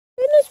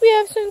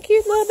some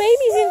cute little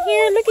babies in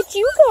here. Look at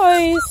you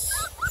guys.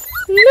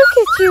 Look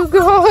at you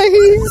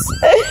guys.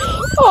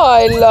 Oh,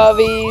 I love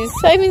these.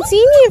 I haven't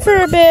seen you for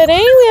a bit, eh?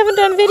 We haven't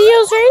done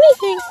videos or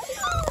anything.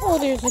 Oh,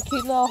 there's a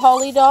cute little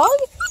holly dog.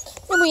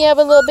 And we have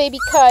a little baby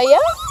Kaya.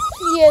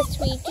 Yes,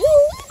 we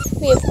do.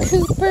 We have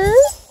Cooper.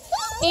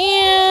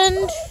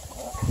 And...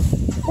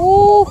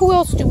 oh, who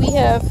else do we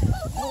have?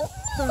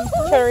 I'm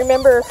trying to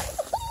remember.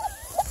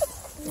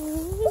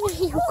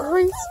 You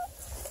guys.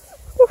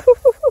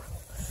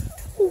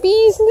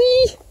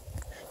 Beasley.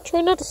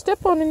 Try not to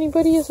step on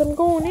anybody as I'm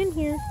going in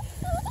here.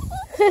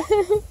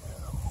 Woo!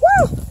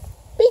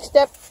 Big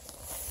step.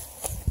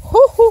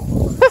 Look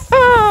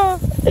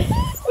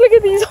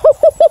at these.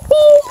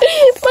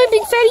 My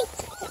big fatty.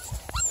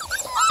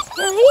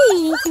 Hey,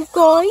 you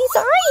guys.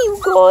 Hi, you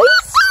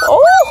guys.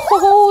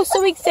 Oh,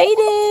 so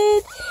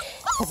excited.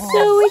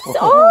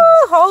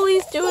 Oh,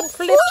 Holly's doing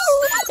flips.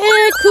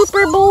 And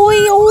Cooper boy.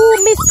 Oh,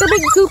 Mr.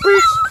 Big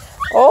Coopers.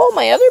 Oh,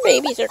 my other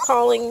babies are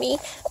calling me.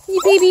 You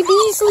baby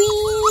Beasley.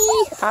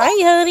 Hi,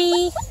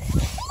 honey.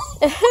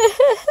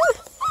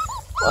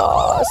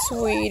 Oh,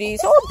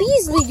 sweeties. Oh,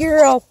 Beasley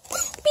girl.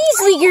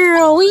 Beasley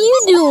girl, what are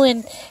you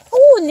doing?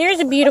 Oh, and there's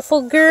a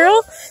beautiful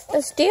girl.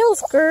 That's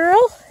Dale's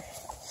girl.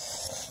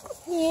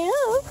 Yeah.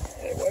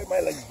 Hey, why my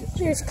legs get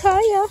you? There's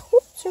Kaya.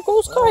 Oops, there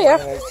goes Kaya.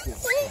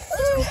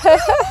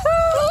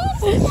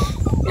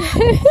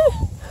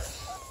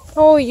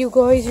 Oh, you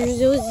guys are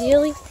so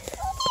silly.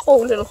 Oh,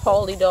 little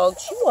Holly dog.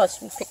 She wants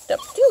to be picked up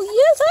too.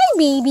 Yes, hi,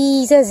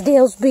 babies. That's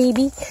Dale's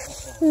baby.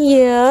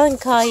 Yeah, and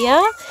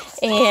Kaya.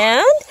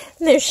 And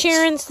there's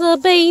Sharon's little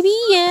baby.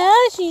 Yeah,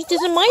 she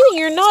doesn't mind that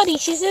you're naughty.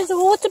 She says,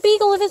 well, what's a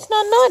beagle if it's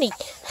not naughty?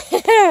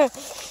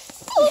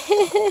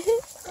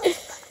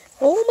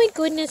 Oh, my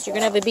goodness. You're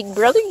going to have a big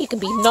brother you can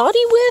be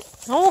naughty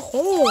with? Oh,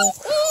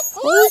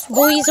 those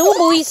boys. Oh,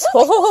 boys.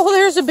 Oh,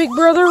 there's a big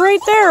brother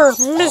right there.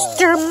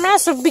 Mr.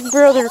 Massive Big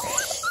Brother.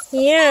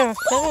 Yeah,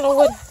 I don't know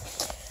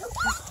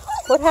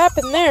what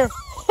happened there.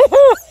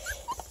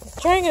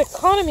 Triangle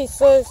economy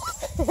says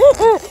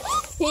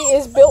he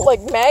is built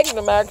like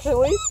Magnum,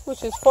 actually,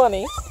 which is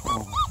funny.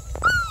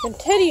 And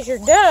Teddy's your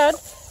dad.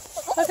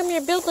 How come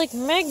you're built like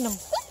Magnum?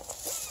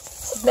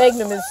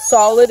 Magnum is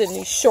solid and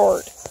he's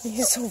short.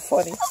 He's so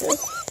funny.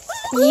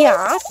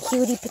 Yeah,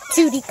 cutie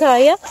patootie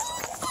Kaya.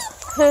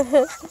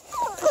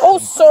 Oh,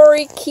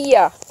 sorry,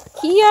 Kia.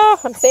 Kia,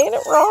 I'm saying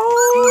it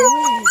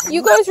wrong.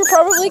 You guys were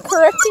probably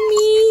correcting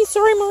me.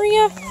 Sorry,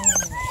 Maria.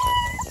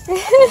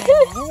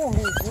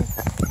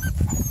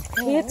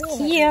 It's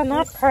Kia,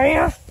 not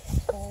Kaya.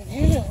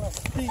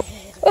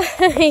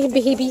 Hey,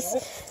 babies.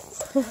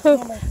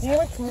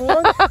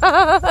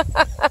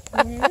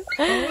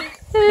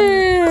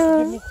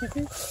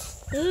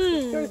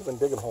 Been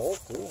digging holes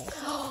too.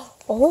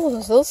 Oh,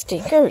 those little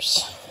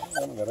stinkers.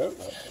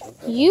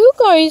 You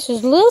guys,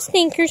 those little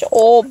stinkers.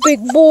 Oh,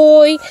 big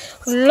boy.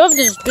 Love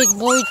this big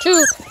boy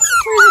too.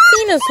 Where's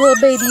Athena's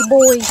little baby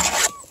boy?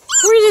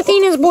 Where's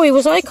Athena's boy?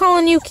 Was I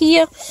calling you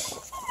Kia?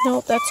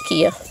 No, that's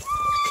Kia.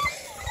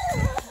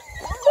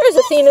 There's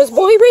Athena's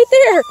boy right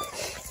there.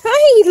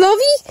 Hi,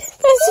 lovey.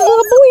 That's a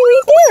little boy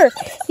right there.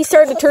 He's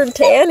starting to turn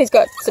tan. He's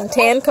got some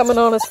tan coming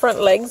on his front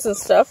legs and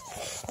stuff.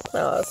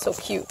 Oh, that's so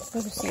cute.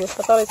 Let me see. I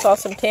thought I saw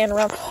some tan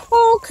around.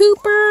 Oh,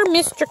 Cooper.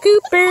 Mr.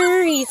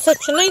 Cooper. He's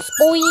such a nice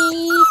boy.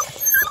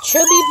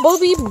 Chubby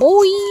bubby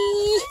boy.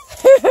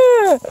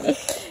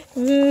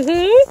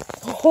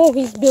 Oh,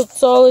 he's built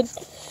solid.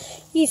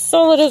 He's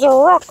solid as a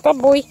rock, that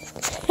boy.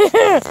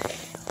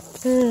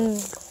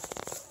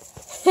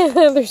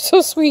 They're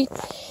so sweet.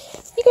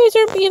 You guys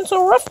aren't being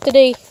so rough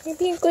today. You're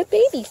being good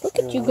babies. Look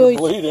at you guys.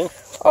 Bleeding.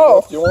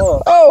 Oh. You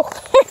want? Oh.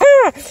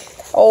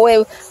 Oh,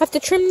 I have to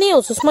trim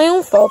nails. It's my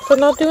own fault for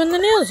not doing the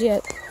nails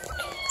yet.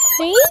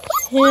 See?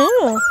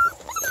 Yeah.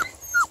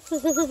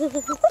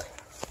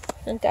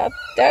 And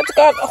Dad's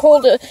got a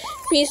hold of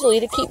Beasley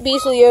to keep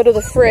Beasley out of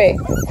the fray.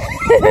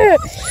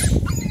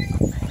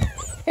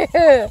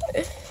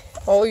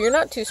 Oh, you're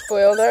not too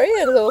spoiled, are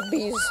you, little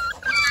bees?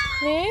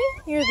 Yeah?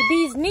 You're the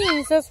bee's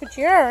knees. That's what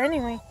you are,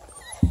 anyway.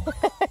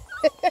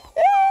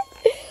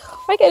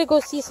 I gotta go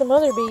see some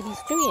other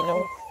babies too, you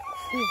know.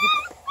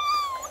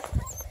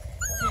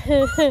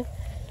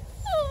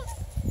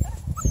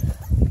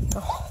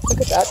 Oh, look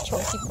at that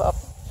chunky pup.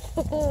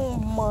 Oh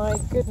my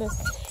goodness.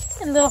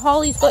 And the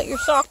Holly's got your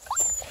sock.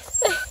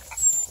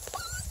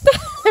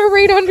 They're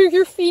right under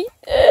your feet.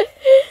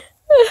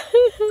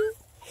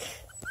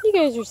 You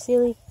guys are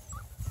silly.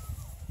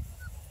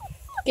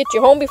 Get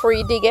you home before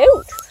you dig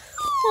out.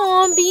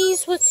 Aw,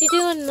 bees, what's he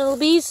doing, little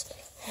bees?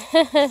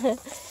 Here,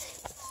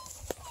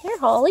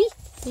 Holly.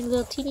 You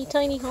little teeny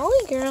tiny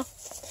Holly girl.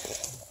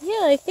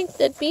 Yeah, I think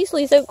that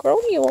Beasley's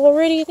outgrown you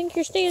already. I think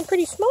you're staying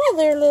pretty small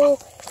there, little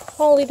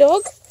Holly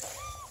dog.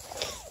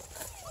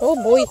 Oh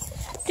boy.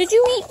 Did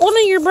you eat one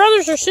of your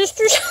brothers or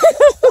sisters?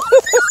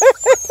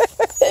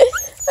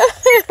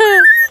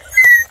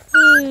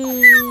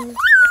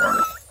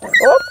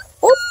 Oh,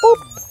 oh, oh.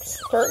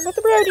 Starting with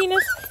the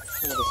rowdiness.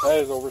 This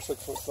hay is over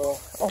 6 foot tall.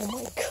 Oh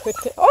my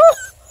goodness. Oh!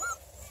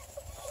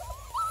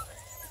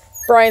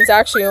 Brian's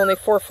actually only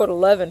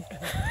 4'11".